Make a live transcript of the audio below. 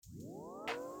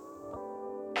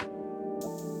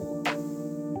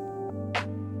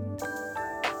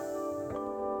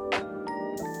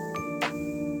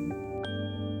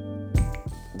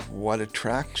what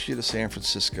attracts you to San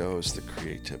Francisco is the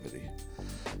creativity,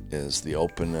 is the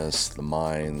openness, the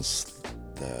minds,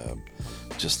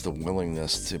 just the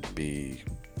willingness to be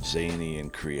zany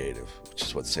and creative, which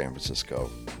is what San Francisco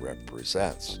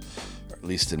represents, or at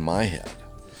least in my head.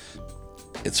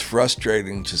 It's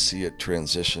frustrating to see it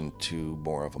transition to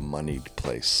more of a moneyed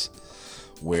place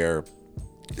where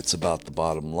it's about the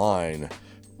bottom line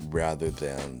rather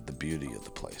than the beauty of the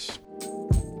place.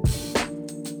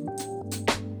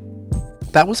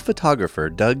 That was photographer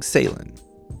Doug Salin.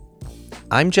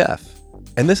 I'm Jeff,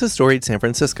 and this is Storied San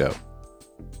Francisco.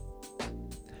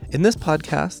 In this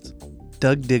podcast,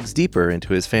 Doug digs deeper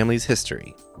into his family's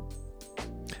history.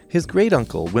 His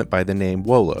great-uncle went by the name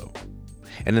Wolo,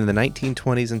 and in the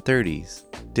 1920s and 30s,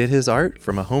 did his art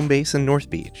from a home base in North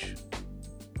Beach.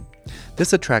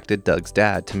 This attracted Doug's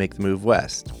dad to make the move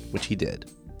west, which he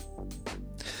did.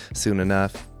 Soon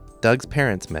enough, Doug's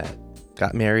parents met,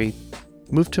 got married,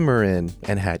 moved to Marin,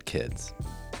 and had kids.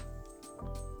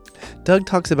 Doug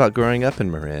talks about growing up in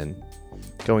Marin,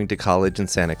 going to college in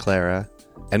Santa Clara,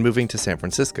 and moving to San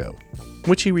Francisco,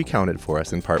 which he recounted for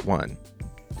us in part 1.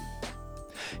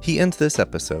 He ends this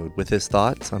episode with his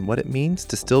thoughts on what it means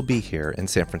to still be here in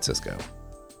San Francisco.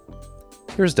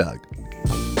 Here's Doug.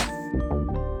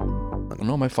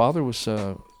 No, my father was,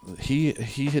 he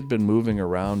had been moving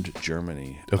around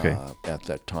Germany at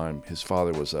that time. His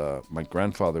father was, my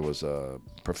grandfather was a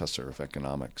professor of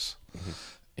economics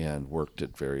and worked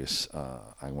at various,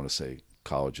 I want to say,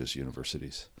 colleges,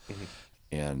 universities.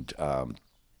 And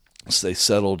so they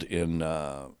settled in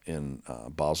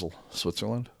Basel,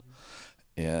 Switzerland.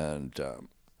 And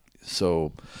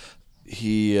so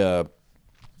he,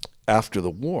 after the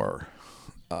war,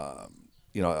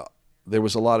 there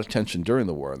was a lot of tension during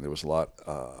the war, and there was a lot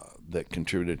that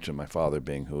contributed to my father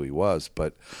being who he was.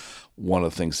 But one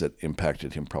of the things that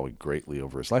impacted him probably greatly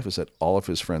over his life was that all of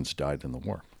his friends died in the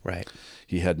war. Right.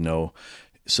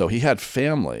 So he had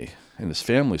family, and his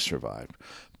family survived,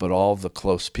 but all the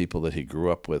close people that he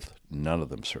grew up with, none of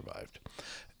them survived.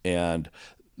 And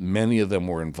many of them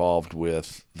were involved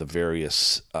with the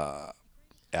various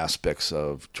aspects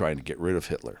of trying to get rid of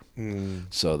Hitler.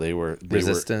 So they were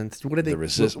Resistance. What are they?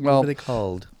 What are they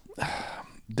called?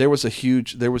 There was a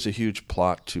huge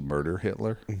plot to murder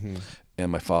Hitler,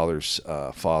 and my father's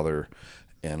father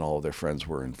and all of their friends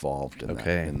were involved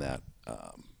in that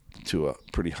to a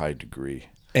pretty high degree.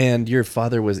 And your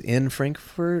father was in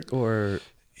Frankfurt, or?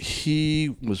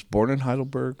 He was born in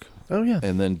Heidelberg. Oh, yeah.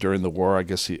 And then during the war, I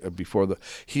guess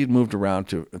he'd moved around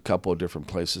to a couple of different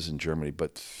places in Germany,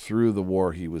 but through the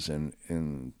war, he was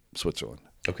in Switzerland.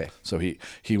 Okay. So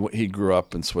he grew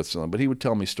up in Switzerland, but he would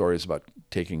tell me stories about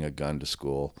taking a gun to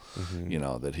school,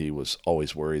 that he was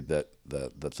always worried that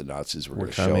the Nazis were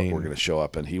going to show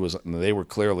up, and they were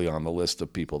clearly on the list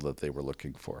of people that they were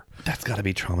looking for. That's got to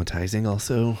be traumatizing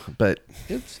also, but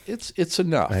it's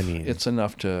enough. I mean, it's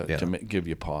enough to give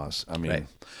you pause. I mean,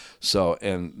 so,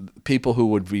 and people who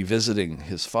would be visiting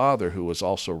his father, who was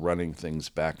also running things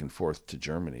back and forth to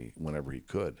Germany whenever he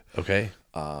could. Okay.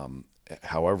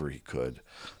 However he could,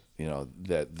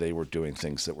 that they were doing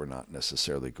things that were not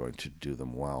necessarily going to do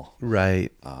them well.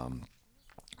 Right.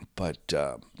 But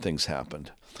things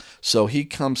happened. So he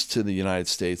comes to the United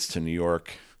States, to New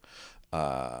York.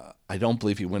 I don't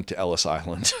believe he went to Ellis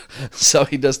Island. So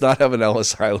he does not have an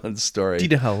Ellis Island story. Do you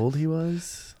know how old he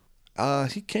was?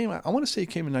 He came, I want to say he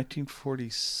came in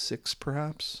 1946,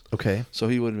 perhaps. Okay. So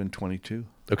he would have been 22.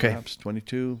 Okay. Perhaps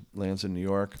 22, lands in New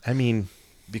York. I mean,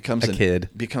 becomes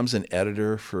an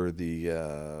editor for the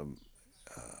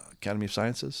Academy of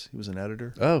Sciences. He was an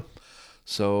editor. Oh.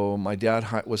 So my dad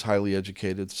was highly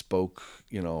educated, spoke,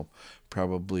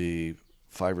 probably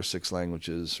 5 or 6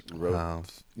 languages, wrote,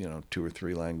 2 or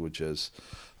 3 languages.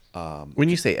 When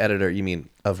you say editor, you mean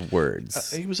of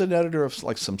words? He was an editor of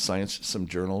some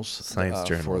journals. Science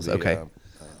journals, for the,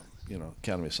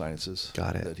 Academy of Sciences.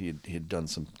 Got it. That he had done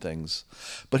some things.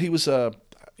 But he was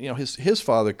his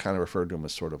father kind of referred to him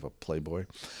as sort of a playboy.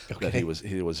 Okay. That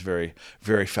he was very,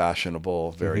 very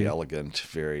fashionable, very elegant,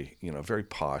 very very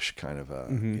posh kind of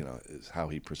is how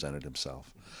he presented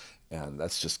himself, and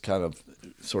that's just kind of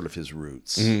sort of his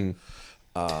roots.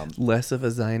 Less of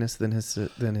a Zionist than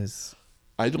his.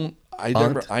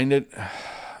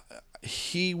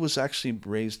 He was actually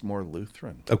raised more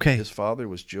Lutheran. Okay. His father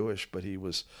was Jewish, but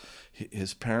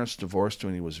his parents divorced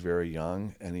when he was very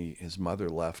young, and his mother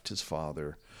left his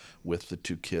father with the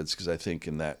 2 kids, because I think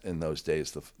in those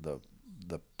days the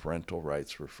parental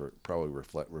rights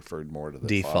referred more to the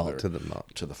default father, to the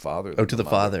father. Oh, to the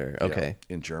father. Okay.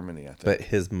 In Germany, I think. But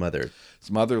his mother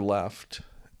left,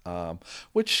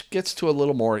 which gets to a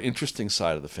little more interesting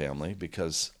side of the family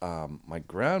because my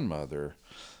grandmother,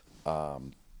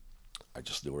 I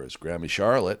just knew her as Grammy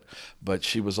Charlotte, but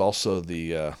she was also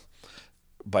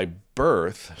by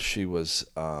birth, she was,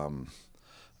 her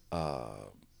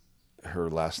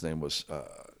last name was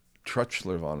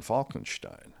Trutchler von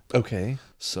Falkenstein. Okay.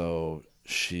 So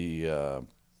she, I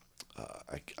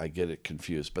get it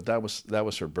confused, but that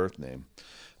was her birth name.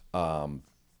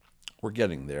 We're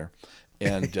getting there.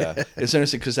 And it's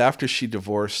interesting because after she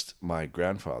divorced my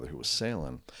grandfather, who was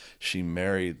Salen, she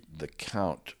married the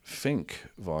Count Fink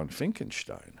von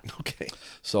Finkenstein. Okay.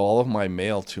 So all of my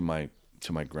mail to my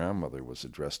grandmother was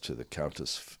addressed to the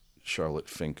Countess Charlotte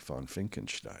Fink von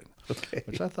Finkenstein. Okay.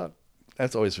 Which I thought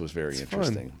that always was very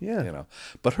interesting. Fun. Yeah. You know,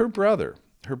 but her brother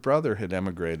had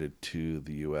emigrated to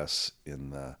the U.S.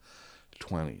 in the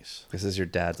 1920s. This is your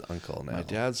dad's uncle now. My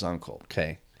dad's uncle.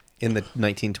 Okay. In the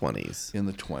 1920s. In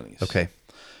the 1920s. Okay.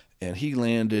 And he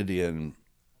landed in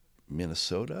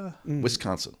Minnesota,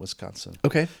 Wisconsin,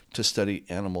 Okay. to study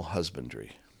animal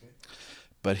husbandry.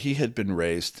 But he had been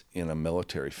raised in a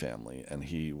military family, and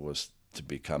he was to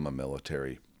become a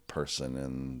military person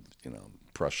in,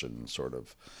 Prussian sort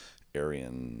of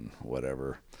Aryan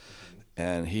whatever.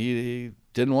 And he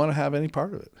didn't want to have any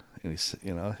part of it. And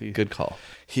he Good call.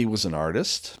 He was an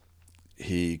artist.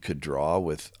 He could draw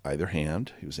with either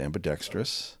hand. He was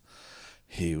ambidextrous.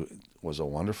 He was a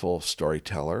wonderful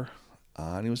storyteller,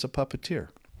 and he was a puppeteer.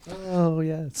 Oh,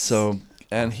 yes. So,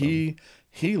 and he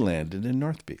landed in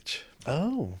North Beach.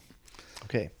 Oh,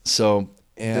 okay. So,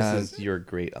 and this is your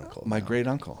great uncle. my great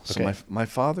uncle. So Okay. my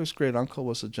father's great uncle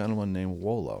was a gentleman named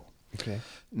Wolo. Okay.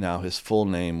 Now his full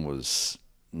name was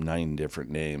 9 different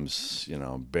names.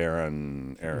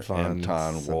 Baron Von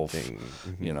Anton Wolf. something.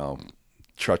 Mhm.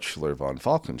 Trutchler von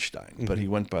Falkenstein, but he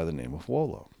went by the name of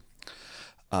Wolo.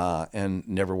 And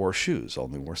never wore shoes,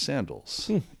 only wore sandals.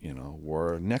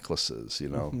 Wore necklaces. He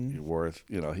wore.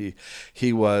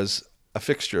 He was a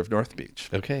fixture of North Beach,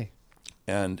 Okay.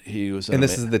 and he was. And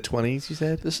this is the 20s, you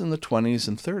said? this in the 20s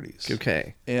and 30s.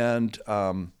 Okay. And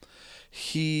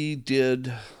he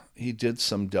did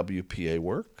some WPA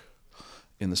work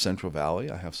in the Central Valley.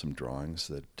 I have some drawings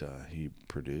that he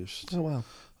produced. Oh, wow.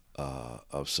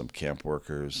 Of some camp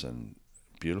workers and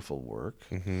beautiful work.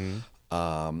 Mm-hmm.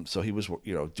 So he was,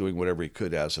 doing whatever he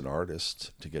could as an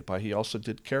artist to get by. He also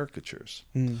did caricatures.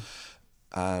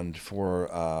 And for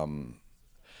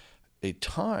a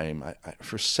time,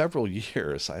 for several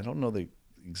years, I don't know the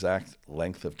exact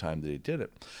length of time that he did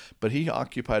it, but he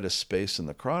occupied a space in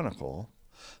the Chronicle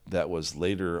that was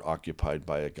later occupied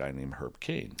by a guy named Herb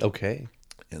Cain. Okay.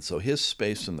 And so his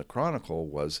space in the Chronicle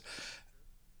was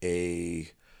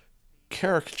a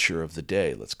caricature of the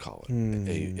day, let's call it,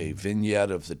 a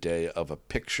vignette of the day, of a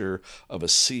picture, of a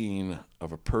scene,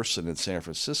 of a person in San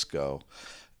Francisco,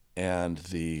 and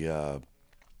the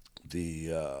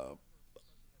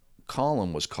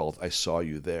column was called "I Saw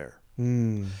You There,"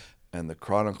 and the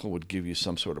Chronicle would give you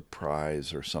some sort of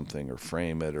prize or something, or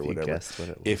frame it or whatever. You guessed what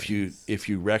it was. If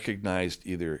you recognized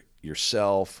either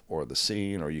yourself or the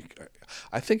scene, or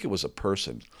I think it was a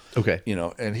person. Okay.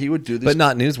 And he would do this, But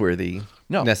not newsworthy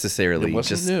necessarily. It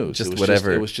wasn't just, news. Just it was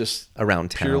whatever. It was just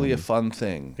around town. purely a fun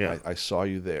thing. Yeah. I saw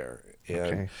you there,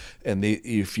 Okay. and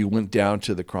if you went down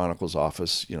to the Chronicle's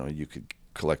office, you could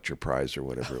collect your prize or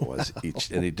whatever it was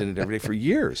and he did it every day for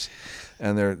years.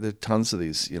 And there are tons of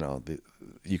these.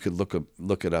 You could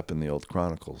look it up in the old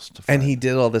Chronicles to find. And he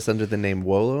did all this under the name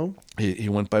Wolo? He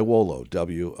went by Wolo,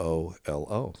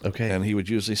 Wolo. Okay. And he would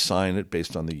usually sign it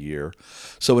based on the year.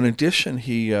 So in addition,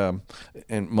 he and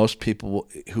most people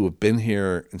who have been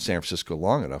here in San Francisco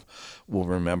long enough will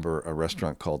remember a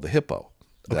restaurant called the Hippo.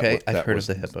 I've heard of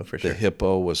the Hippo for sure. The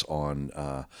Hippo was on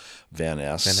Van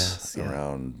Ness, Van Ness, yeah.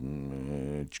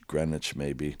 around Greenwich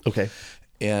maybe. Okay.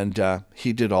 And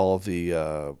he did all of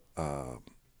the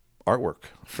artwork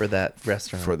For that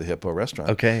restaurant. for the Hippo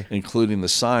restaurant. Okay. Including the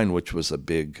sign, which was a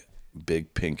big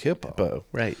pink hippo. Hippo,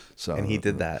 right. So and he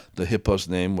did that. The hippo's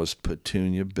name was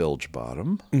Petunia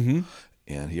Bilgebottom. Mm-hmm.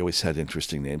 And he always had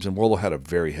interesting names. And Wolo had a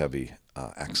very heavy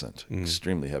accent,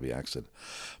 extremely heavy accent.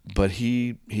 But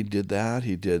he did that.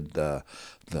 He did the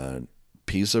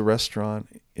Pizza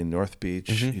restaurant in North Beach.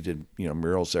 He did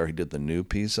murals there. He did the new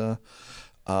Pizza.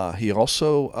 He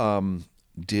also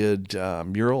did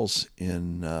murals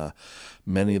in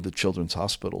many of the children's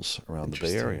hospitals around the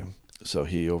Bay Area. So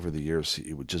he, over the years,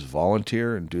 he would just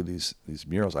volunteer and do these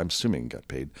murals. I'm assuming he got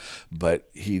paid, but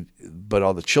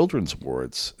all the children's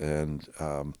wards and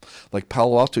like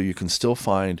Palo Alto, you can still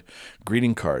find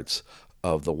greeting cards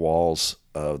of the walls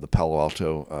of the Palo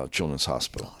Alto Children's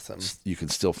Hospital. Awesome. You can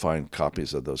still find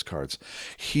copies of those cards.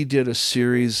 He did a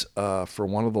series for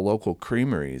one of the local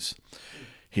creameries.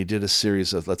 He did a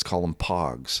series of, let's call them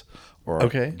pogs, or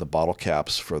the bottle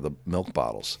caps for the milk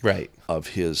bottles, right? Of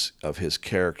his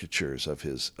caricatures of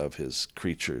his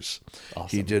creatures.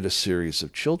 Awesome. He did a series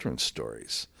of children's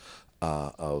stories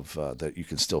that you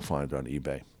can still find on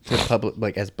eBay.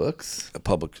 Like as books?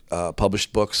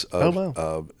 Published books.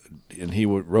 And he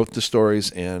wrote the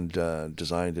stories and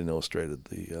designed and illustrated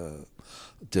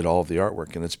did all of the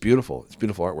artwork, and it's beautiful. It's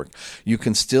beautiful artwork. You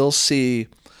can still see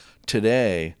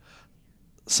today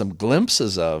some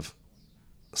glimpses of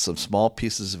some small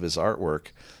pieces of his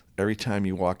artwork every time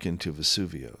you walk into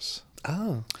Vesuvio's.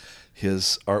 Oh.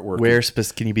 His artwork. Where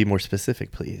can you be more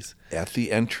specific, please? At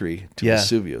the entry to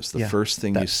Vesuvio's, the first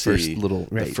thing you see,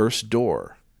 the first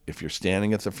door. If you're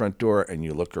standing at the front door and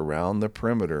you look around the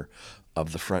perimeter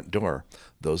of the front door,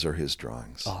 those are his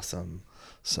drawings. Awesome.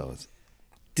 So,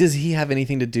 does he have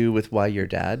anything to do with why your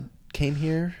dad came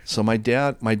here? So my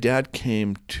dad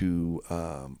came to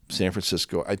San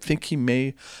Francisco. I think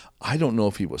I don't know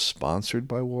if he was sponsored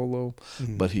by Wolo,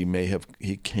 but he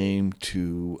came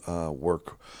to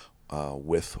work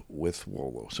with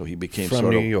Wolo. So he became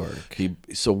from New York.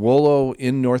 So Wolo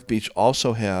in North Beach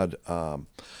also had,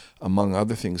 among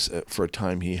other things, for a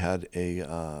time he had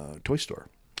a toy store.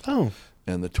 Oh.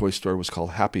 And the toy store was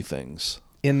called Happy Things.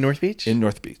 In North Beach? In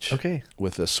North Beach. Okay.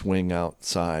 With a swing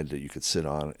outside that you could sit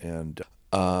on. And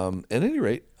at any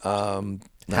rate...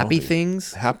 Happy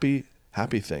Things? Happy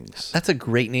Things. That's a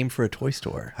great name for a toy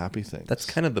store. Happy Things. That's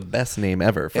kind of the best name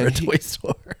ever for a toy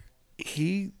store.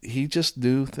 He just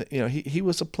knew that, he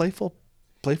was a playful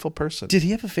person. Did he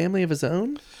have a family of his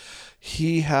own?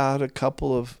 He had a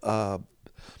couple of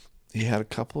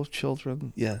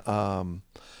children. Yeah.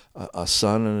 A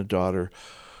son and a daughter.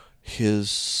 His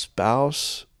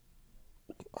spouse,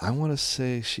 I want to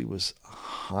say she was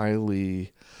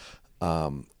highly,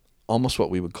 almost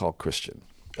what we would call Christian.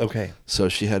 Okay. So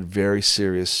she had very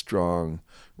serious, strong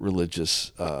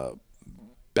religious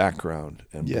background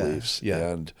and beliefs. Yeah.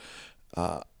 And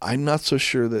I'm not so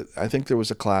sure I think there was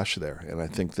a clash there. And I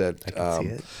think that I can see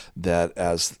it. that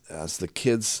as the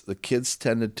kids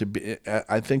tended to be,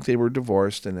 I think they were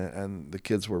divorced, and the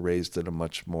kids were raised in a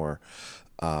much more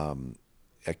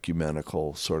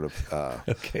ecumenical sort of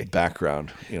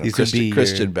background,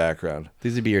 Christian background.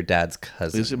 These would be your dad's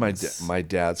cousins. These are my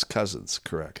dad's cousins,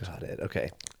 correct? Got it. Okay.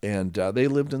 And they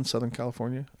lived in Southern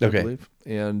California, I believe.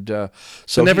 And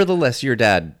so nevertheless, your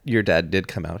dad did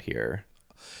come out here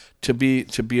to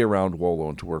be around Wolo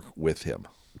and to work with him.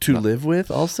 To live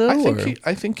with also?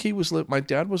 I think he was. My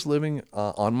dad was living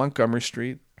on Montgomery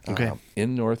Street,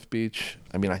 in North Beach.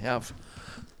 I mean, I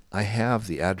have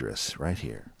the address right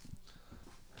here.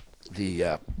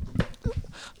 It's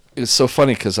so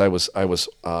funny because I was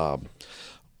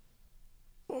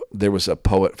there was a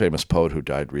famous poet who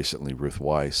died recently, Ruth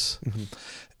Weiss,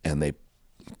 and they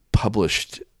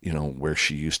published where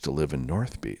she used to live in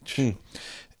North Beach,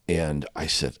 and I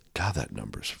said, God, that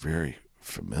number's very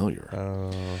familiar.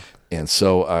 And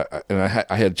so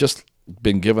I had just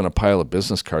been given a pile of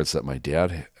business cards that my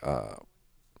dad,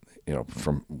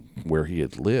 from where he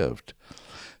had lived.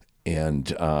 And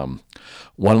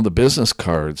one of the business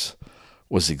cards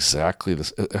was exactly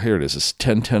this. Here it is. It's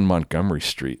 1010 Montgomery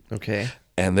Street. Okay.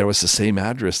 And there was the same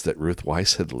address that Ruth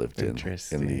Weiss had lived in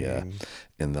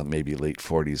the maybe late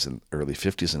 40s and early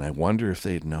 50s. And I wonder if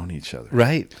they'd known each other.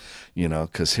 Right.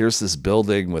 Because here's this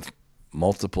building with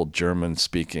multiple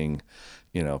German-speaking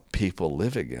people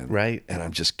living in. Right. And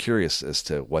I'm just curious as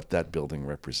to what that building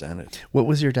represented. What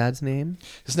was your dad's name?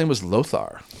 His name was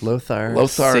Lothar. Lothar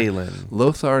Salin.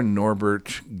 Lothar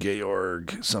Norbert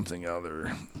Georg something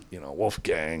other,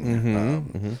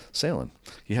 Wolfgang Salin.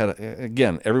 He had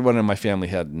everyone in my family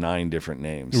had 9 different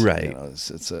names. Right.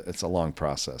 It's a long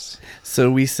process. So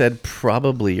we said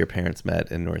probably your parents met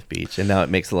in North Beach, and now it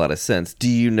makes a lot of sense. Do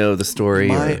you know the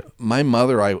story? My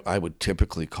mother, I would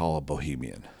typically call a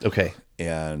bohemian. Okay.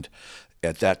 And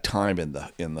at that time in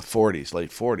the 40s,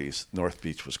 late 40s, North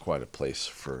Beach was quite a place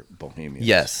for bohemians.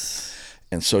 Yes.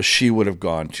 And so she would have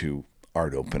gone to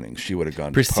art openings. She would have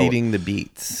gone preceding the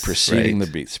beats.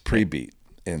 Pre-beat.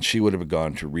 And she would have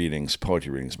gone to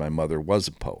poetry readings. My mother was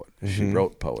a poet. She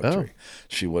wrote poetry. Oh.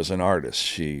 She was an artist.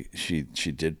 She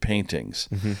did paintings.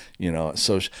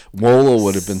 So Wolo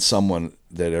would have been someone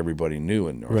that everybody knew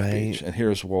in North Beach. And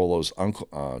here's Wolo's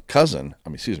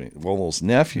Wolo's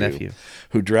nephew,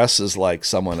 who dresses like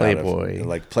someone Playboy.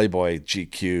 out of Playboy,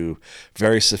 GQ,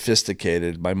 very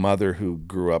sophisticated. My mother, who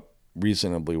grew up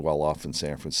reasonably well off in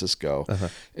San Francisco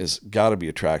is got to be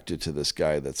attracted to this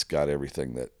guy that's got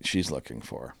everything that she's looking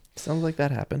for. Sounds like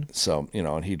that happened. So,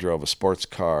 and he drove a sports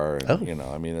car and,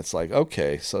 I mean, it's like,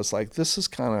 okay, so it's like, this is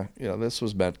kind of, this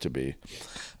was meant to be.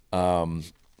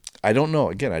 I don't know.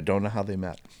 Again, I don't know how they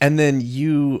met. And then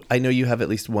I know you have at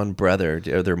least one brother.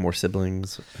 Are there more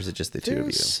siblings or is it just the two of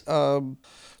you?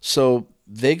 So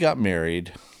they got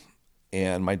married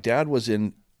and my dad was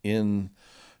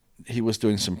he was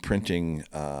doing some printing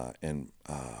and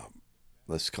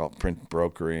let's call it print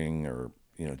brokering or,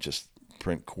 just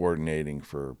print coordinating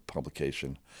for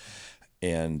publication.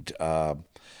 And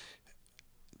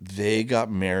they got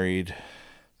married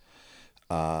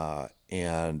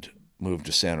and moved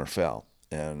to San Rafael.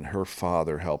 And her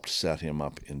father helped set him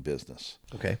up in business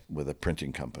with a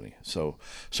printing company. So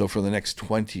for the next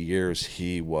 20 years,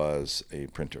 he was a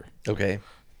printer. Okay.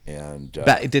 And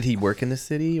did he work in the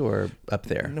city or up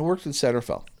there? No, worked in San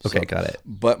Rafael. Okay, got it.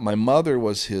 But my mother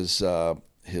was his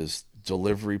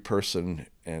delivery person,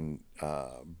 and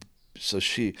so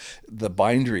the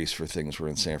binderies for things were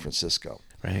in San Francisco.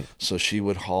 Right. So she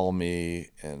would haul me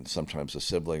and sometimes a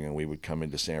sibling, and we would come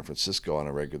into San Francisco on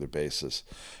a regular basis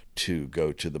to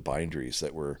go to the binderies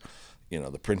that were,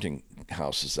 the printing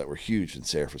houses that were huge in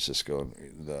San Francisco.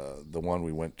 And the one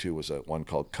we went to was one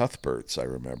called Cuthbert's, I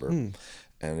remember,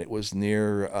 and it was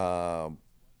near,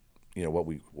 what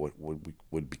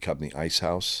would become the Ice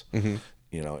House.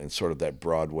 In sort of that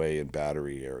Broadway and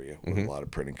Battery area with a lot of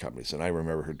printing companies. And I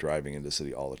remember her driving into the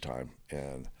city all the time.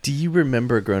 And do you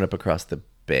remember growing up across the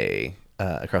bay,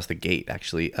 across the gate,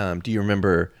 actually? Do you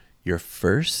remember your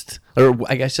first, or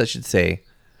I guess I should say,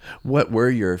 what were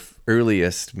your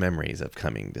earliest memories of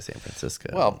coming to San Francisco?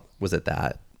 Well, was it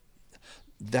that?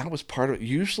 That was part of it.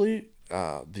 Usually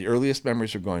the earliest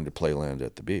memories are going to Playland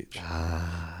at the beach.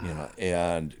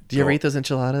 And do you ever eat those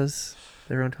enchiladas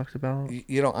everyone talks about?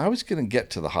 I was going to get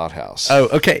to the hot house. Oh,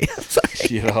 okay.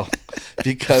 Sorry.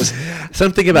 Because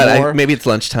something about maybe it's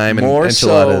lunchtime and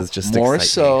enchiladas just more excite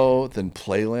so me. Than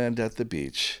Playland at the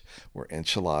beach were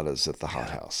enchiladas at the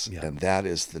hot house. Yeah. And that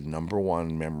is the number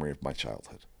one memory of my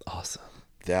childhood. Awesome.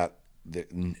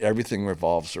 Everything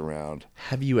revolves around.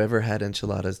 Have you ever had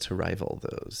enchiladas to rival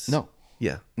those? No.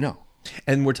 Yeah. No.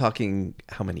 And we're talking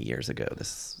how many years ago?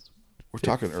 We're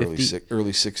talking 50?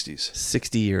 early 60s.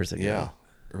 60 years ago. Yeah.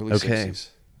 Early 60s.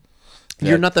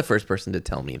 You're not the first person to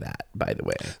tell me that, by the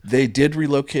way. They did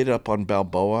relocate up on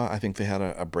Balboa. I think they had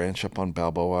a branch up on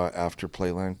Balboa after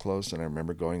Playland closed, and I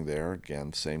remember going there.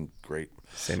 Again, same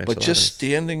enchiladas. But just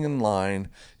standing in line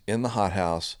in the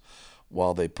hothouse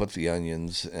while they put the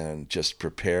onions and just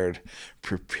prepared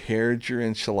your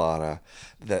enchilada,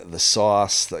 the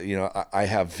sauce. I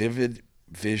have vivid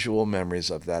visual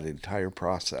memories of that entire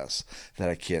process that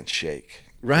I can't shake.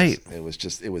 Right. It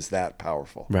was that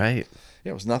powerful. Right. Yeah,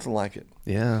 it was nothing like it.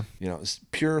 Yeah. It's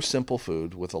pure, simple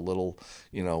food with a little,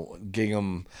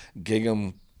 gingham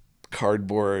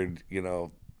cardboard,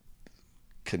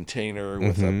 container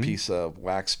with a piece of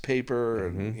wax paper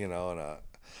and, and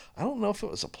I don't know if it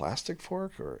was a plastic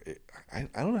fork or I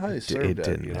don't know how they served it. It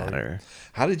didn't matter.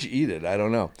 How did you eat it? I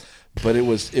don't know, but it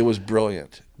was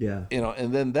brilliant. Yeah.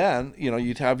 And then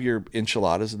you'd have your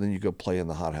enchiladas and then you go play in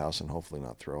the hot house and hopefully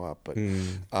not throw up. But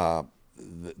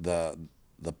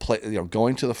the play,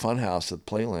 going to the fun house at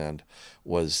Playland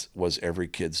was every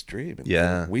kid's dream.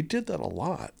 And we did that a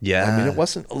lot. Yeah. I mean, it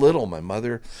wasn't a little. My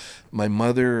mother,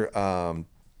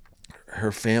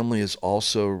 her family is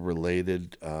also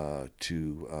related to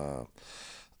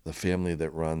the family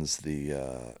that runs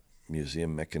the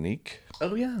Museum Mécanique.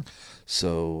 Oh yeah.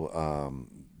 So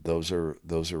those are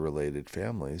related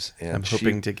families, and I'm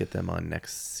hoping to get them on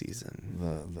next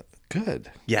season. Good.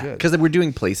 Yeah, because we're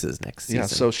doing places next season. Yeah,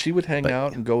 so she would hang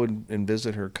out and go and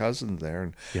visit her cousin there,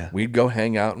 and Yeah. we'd go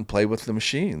hang out and play with the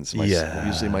machines. Yeah.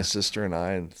 Usually my sister and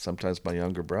I, and sometimes my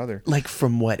younger brother. Like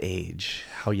from what age?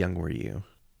 How young were you?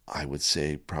 I would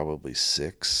say probably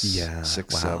 6, Yeah.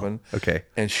 6, Wow. 7. Okay.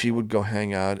 And she would go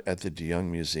hang out at the De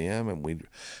Young Museum, and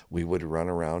we would run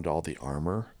around all the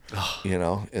armor, in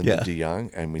the De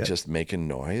Young, and we just making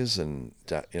noise, and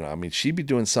she'd be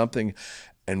doing something,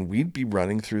 and we'd be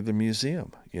running through the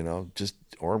museum,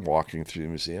 or walking through the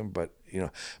museum, but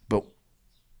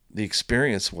the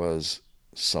experience was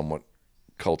somewhat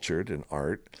cultured in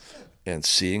art and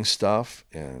seeing stuff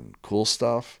and cool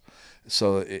stuff.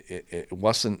 So it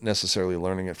wasn't necessarily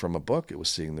learning it from a book. It was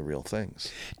seeing the real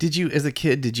things. As a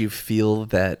kid, did you feel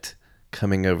that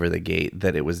coming over the gate,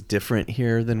 that it was different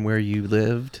here than where you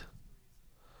lived?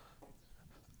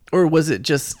 Or was it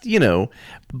just,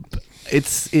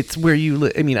 it's where you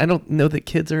live? I mean, I don't know that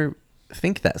kids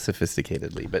think that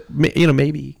sophisticatedly, but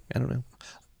maybe, I don't know.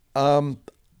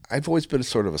 I've always been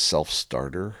sort of a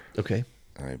self-starter. Okay.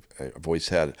 I've always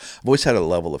had a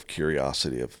level of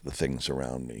curiosity of the things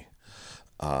around me.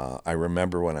 I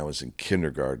remember when I was in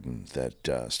kindergarten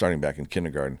that starting back in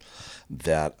kindergarten,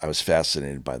 that I was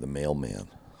fascinated by the mailman.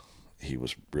 He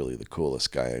was really the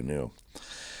coolest guy I knew,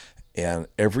 and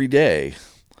every day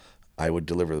I would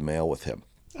deliver the mail with him.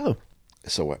 Oh,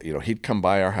 So he'd come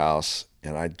by our house,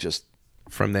 and I'd just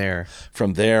from there.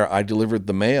 from there I delivered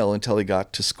the mail until he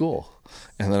got to school.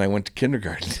 And then I went to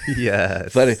kindergarten.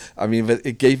 Yes. But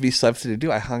it gave me something to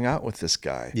do. I hung out with this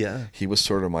guy. Yeah. He was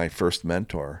sort of my first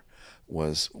mentor,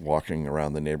 was walking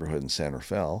around the neighborhood in San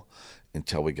Rafael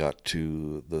until we got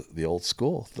to the old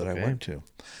school that I went to.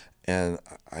 And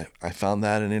I found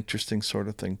that an interesting sort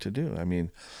of thing to do. I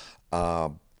mean,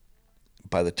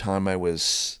 by the time I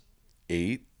was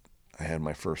 8, I had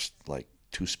my first like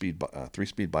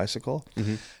 3-speed bicycle.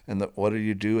 Mm-hmm. And what do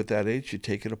you do at that age? You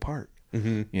take it apart.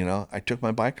 Mm-hmm. I took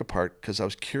my bike apart because I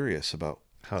was curious about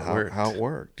how it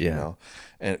worked. Yeah.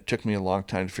 And it took me a long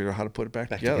time to figure out how to put it back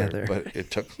together. But it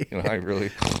took, I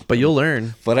really. But you'll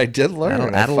learn. But I did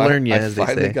learn. That'll learn you, I as they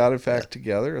finally say. got it back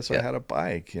together, so I had a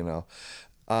bike. And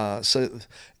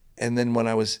then when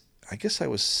I was 6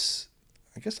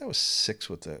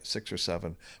 6 or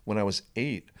 7. When I was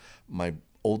 8, my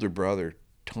older brother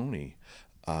Tony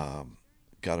got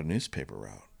a newspaper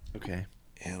route. Okay.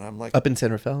 And I'm like, Up in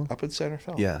San Rafael? Up in San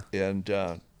Rafael. Yeah.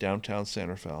 And downtown San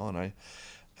Rafael.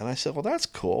 And I said, well, that's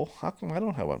cool. How come I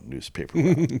don't have a newspaper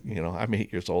route? I'm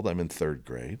 8 years old. I'm in 3rd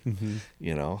grade,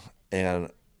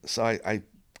 And so I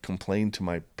complained to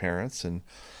my parents,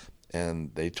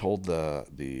 and they told the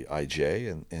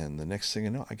IJ, and the next thing I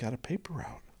know, I got a paper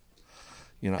route.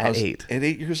 At I was 8. At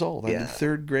 8 years old. I'm Yeah. in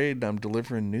 3rd grade, and I'm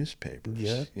delivering newspapers.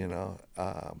 Yeah.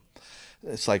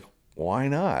 It's like, why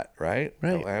not, right?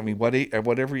 Right. I mean, what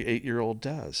every 8-year-old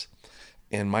does.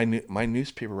 And my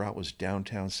newspaper route was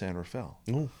downtown San Rafael.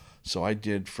 Oh. So I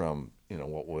did from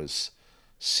what was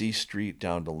C Street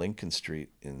down to Lincoln Street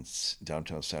in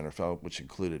downtown San Rafael, which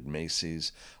included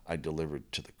Macy's. I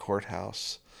delivered to the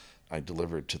courthouse. I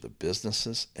delivered to the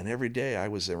businesses, and every day I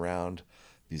was around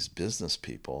these business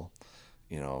people.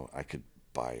 I could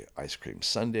buy ice cream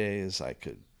sundaes. I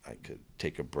could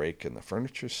take a break in the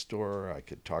furniture store. I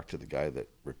could talk to the guy that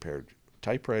repaired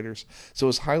typewriters. So it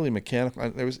was highly mechanical.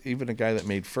 There was even a guy that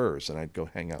made furs, and I'd go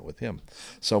hang out with him.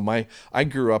 So I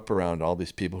grew up around all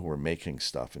these people who were making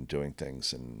stuff and doing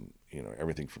things, and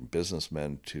everything from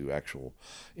businessmen to actual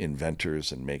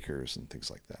inventors and makers and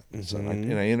things like that. Mm-hmm. So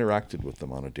I interacted with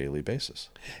them on a daily basis.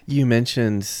 You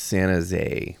mentioned San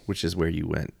Jose, which is where you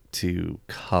went to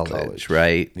college.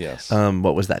 Right? Yes.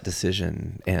 What was that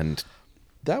decision? And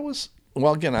that was,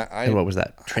 well, again, and what was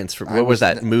that transfer? What was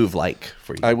that move like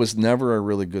for you? I was never a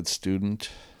really good student,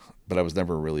 but I was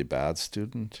never a really bad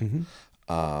student.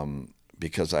 Mm-hmm.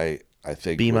 Because I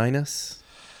think B minus.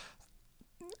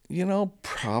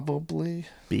 Probably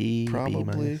B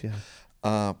minus,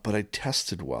 yeah. But I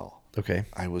tested well. Okay.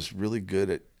 I was really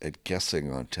good at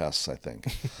guessing on tests, I think.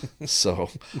 So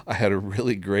I had a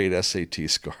really great SAT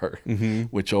score, mm-hmm.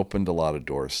 which opened a lot of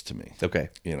doors to me. Okay.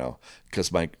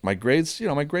 Because my grades,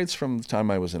 my grades from the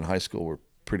time I was in high school were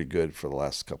pretty good for the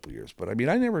last couple of years. But I mean,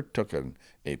 I never took an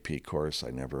AP course.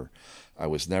 I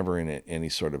was never in any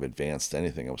sort of advanced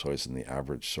anything. I was always in the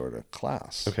average sort of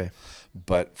class. Okay.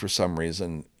 But for some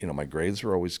reason, my grades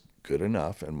were always good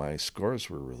enough, and my scores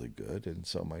were really good, and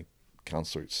so my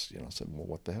counselors, said, well,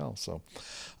 what the hell? So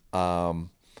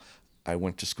I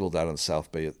went to school down in the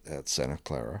South Bay at Santa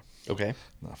Clara. Okay.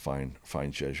 A fine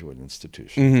Jesuit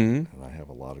institution. Mm-hmm. And I have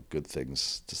a lot of good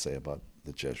things to say about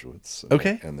the Jesuits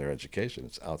and their education.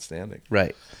 It's outstanding.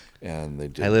 Right. And they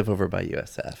did. I live over by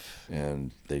USF.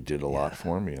 And they did a lot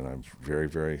for me, and I'm very,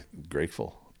 very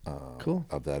grateful cool.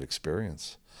 of that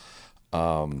experience.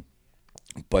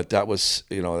 But that was,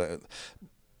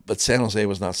 but San Jose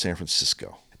was not San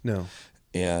Francisco. No.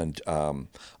 And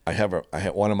I had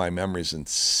one of my memories in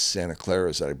Santa Clara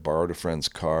is that I borrowed a friend's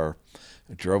car,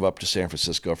 drove up to San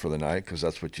Francisco for the night because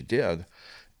that's what you did.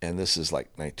 And this is like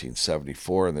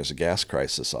 1974, and there's a gas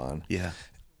crisis on. Yeah.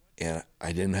 And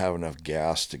I didn't have enough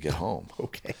gas to get home.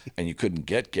 Okay. And you couldn't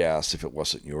get gas if it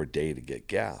wasn't your day to get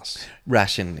gas.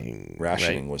 Rationing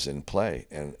right? Was in play,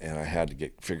 and I had to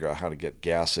figure out how to get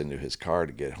gas into his car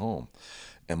to get home.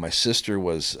 And my sister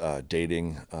was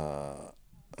dating a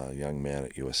young man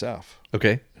at USF.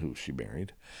 Okay. Who she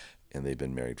married, and they've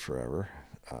been married forever.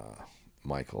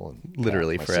 Michael and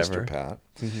literally Pat, my forever. sister Pat.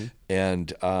 Mm-hmm.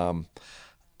 And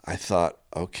I thought,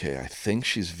 okay, I think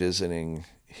she's visiting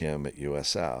him at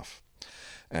USF.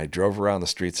 And I drove around the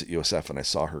streets at USF, and I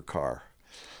saw her car.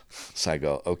 So I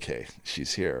go, okay,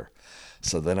 she's here.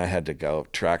 So then I had to go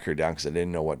track her down because I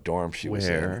didn't know what dorm she was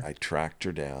in. Where? I tracked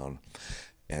her down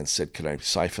and said, "Can I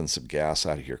siphon some gas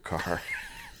out of your car?"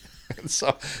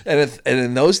 And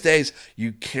in those days,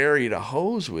 you carried a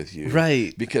hose with you,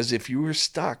 Right. Because if you were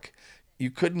stuck,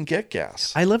 you couldn't get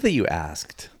gas. I love that you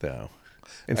asked, though,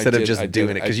 instead of just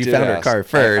doing it, because you did found her ask. car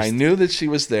first. I knew that she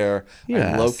was there. You I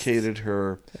asked. located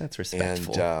her. That's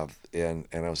respectful. And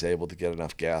I was able to get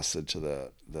enough gas into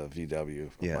the VW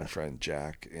of Yeah. my friend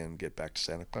Jack and get back to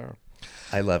Santa Clara.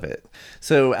 I love it.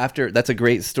 So that's a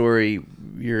great story.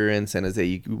 You're in San Jose.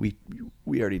 You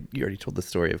already told the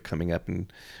story of coming up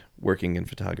and working in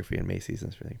photography and Macy's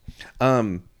and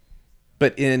everything.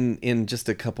 But in just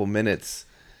a couple minutes,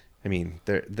 I mean,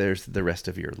 there's the rest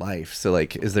of your life. So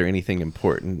like, is there anything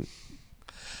important,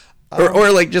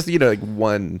 or like just like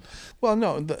one? Well,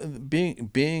 no.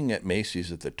 Being at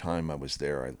Macy's at the time I was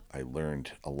there, I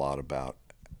learned a lot about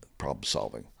problem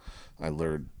solving. I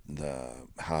learned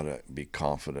how to be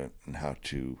confident and how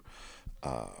to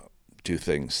do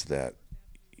things that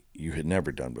you had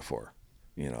never done before.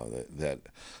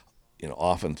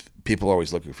 Often people are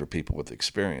always looking for people with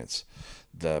experience.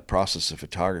 The process of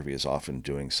photography is often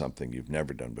doing something you've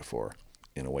never done before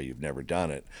in a way you've never done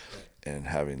it, and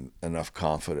having enough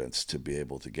confidence to be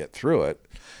able to get through it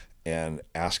and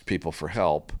ask people for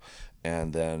help,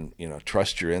 and then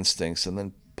trust your instincts and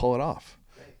then pull it off.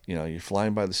 You're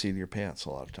flying by the seat of your pants a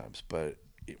lot of times, but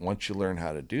once you learn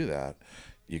how to do that,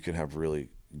 you can have really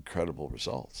incredible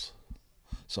results.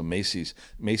 So Macy's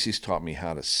taught me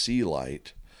how to see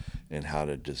light and how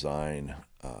to design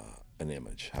an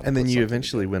image. And then you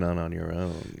eventually went on your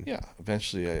own. Yeah,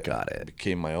 eventually I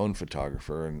became my own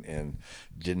photographer and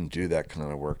didn't do that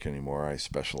kind of work anymore. I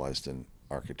specialized in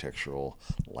architectural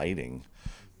lighting,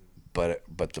 but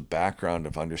the background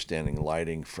of understanding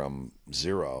lighting from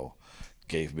zero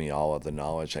gave me all of the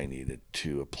knowledge I needed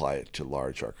to apply it to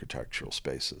large architectural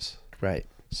spaces. Right.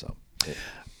 So, yeah.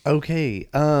 Okay.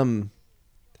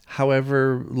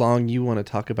 However long you want to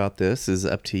talk about this is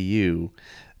up to you.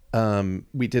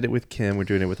 We did it with Kim. We're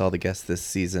doing it with all the guests this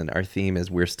season. Our theme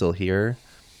is We're Still Here.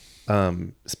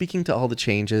 Speaking to all the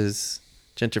changes,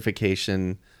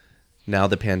 gentrification, now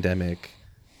the pandemic,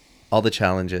 all the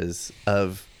challenges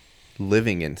of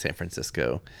living in San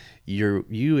Francisco,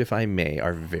 you, if I may,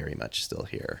 are very much still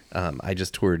here. I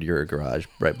just toured your garage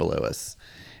right below us,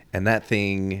 and that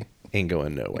thing ain't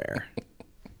going nowhere.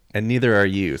 And neither are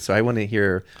you. So I want to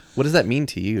hear, what does that mean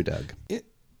to you, Doug?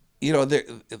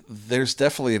 There's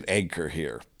definitely an anchor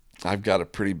here. I've got a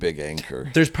pretty big anchor.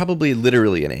 There's probably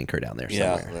literally an anchor down there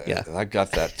somewhere. Yeah, I've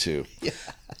got that too. Yeah.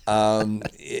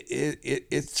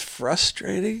 It's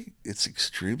frustrating. It's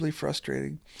extremely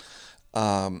frustrating.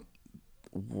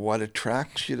 What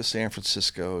attracts you to San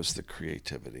Francisco is the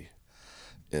creativity,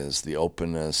 is the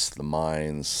openness, the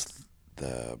minds,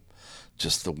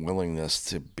 just the willingness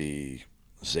to be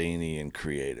zany and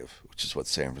creative, which is what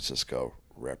San Francisco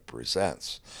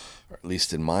represents, or at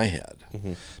least in my head.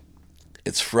 Mm-hmm.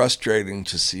 It's frustrating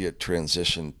to see it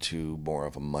transition to more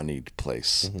of a moneyed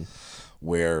place, mm-hmm.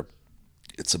 where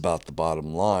it's about the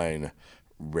bottom line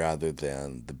rather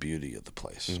than the beauty of the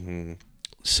place. Mm-hmm.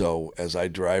 So as I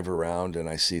drive around and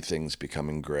I see things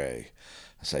becoming gray,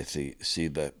 as I see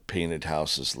the painted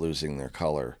houses losing their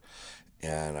color,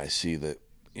 and I see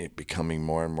it becoming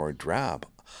more and more drab,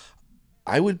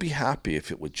 I would be happy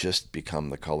if it would just become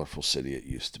the colorful city it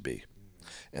used to be.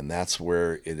 And that's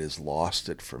where it has lost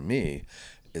it for me,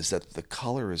 is that the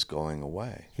color is going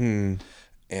away.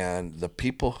 And the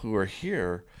people who are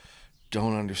here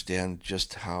don't understand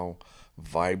just how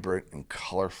vibrant and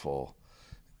colorful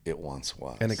it once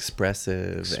was. And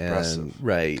expressive. And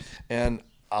right. And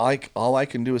all I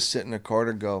can do is sit in a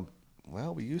corner and go,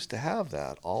 well, we used to have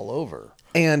that all over.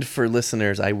 And for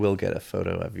listeners, I will get a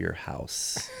photo of your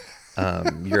house.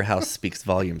 Your house speaks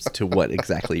volumes to what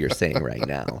exactly you're saying right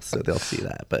now, so they'll see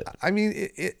that. But I mean,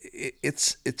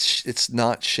 it's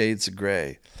not shades of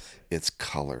gray, it's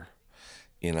color,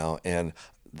 And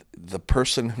the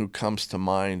person who comes to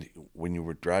mind when you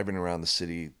were driving around the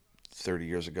city 30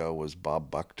 years ago was Bob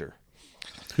Buchter,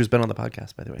 who's been on the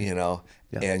podcast, by the way.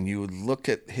 Yeah. And you look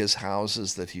at his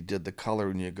houses that he did the color,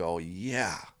 and you go,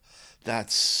 yeah,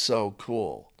 that's so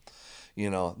cool.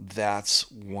 That's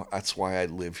why I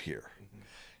live here.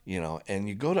 And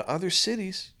you go to other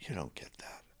cities, you don't get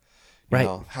that. Right.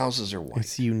 Houses are white.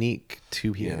 It's unique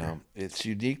to here. It's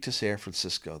unique to San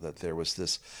Francisco that there was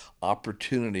this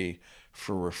opportunity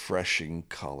for refreshing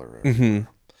color everywhere.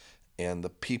 And the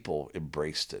people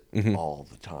embraced it all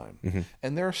the time. Mm-hmm.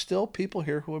 And there are still people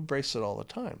here who embrace it all the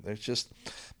time.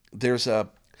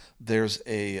 There's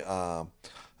a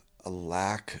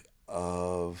lack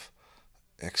of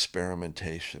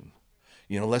experimentation.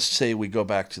 Let's say we go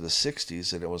back to the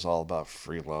 60s and it was all about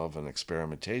free love and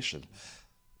experimentation.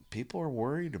 People are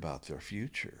worried about their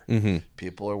future. Mm-hmm.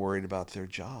 People are worried about their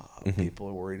job. Mm-hmm. People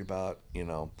are worried about,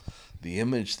 the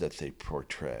image that they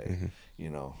portray,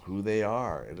 Mm-hmm. Who they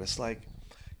are. And it's like,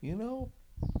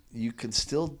 you can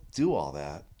still do all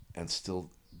that and still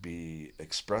be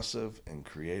expressive and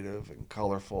creative and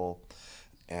colorful.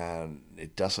 And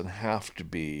it doesn't have to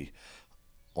be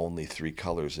only 3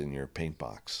 colors in your paint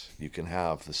box. You can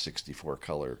have the 64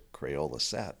 color Crayola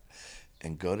set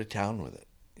and go to town with it.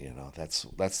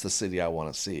 That's the city I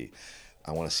want to see.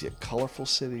 I want to see a colorful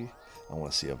city. I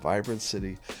want to see a vibrant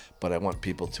city, but I want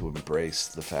people to embrace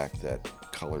the fact that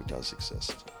color does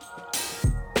exist.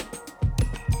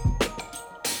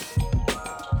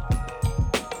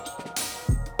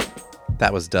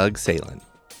 That was Doug Salen.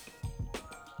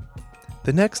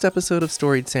 The next episode of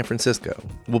Storied San Francisco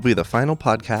will be the final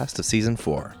podcast of Season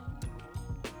 4.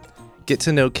 Get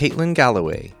to know Caitlin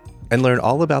Galloway and learn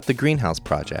all about the Greenhouse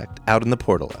Project out in the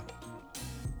Portola.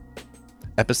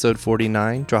 Episode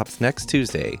 49 drops next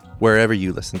Tuesday, wherever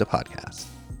you listen to podcasts.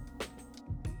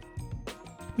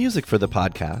 Music for the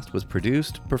podcast was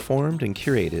produced, performed, and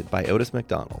curated by Otis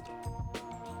McDonald.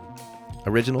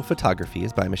 Original photography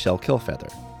is by Michelle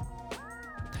Kilfeather.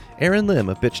 Aaron Lim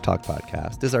of Bitch Talk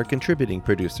Podcast is our contributing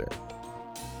producer.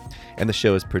 And the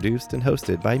show is produced and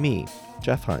hosted by me,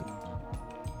 Jeff Hunt.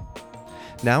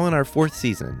 Now in our 4th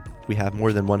season, we have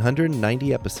more than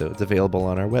 190 episodes available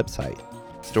on our website,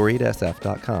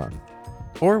 storiedsf.com,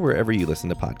 or wherever you listen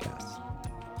to podcasts.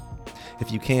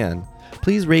 If you can,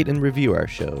 please rate and review our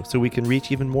show so we can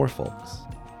reach even more folks.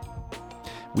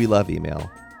 We love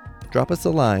email. Drop us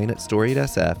a line at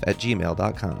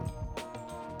storiedsf@gmail.com.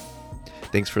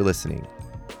 Thanks for listening.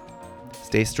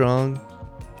 Stay strong,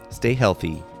 stay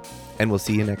healthy, and we'll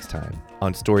see you next time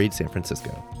on Storied San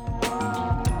Francisco.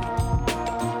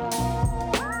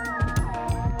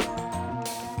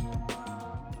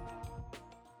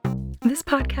 This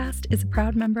podcast is a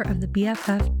proud member of the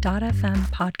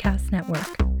BFF.FM podcast network.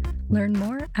 Learn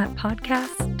more at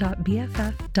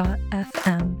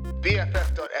podcasts.bff.fm.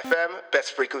 BFF.FM,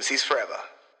 best frequencies forever.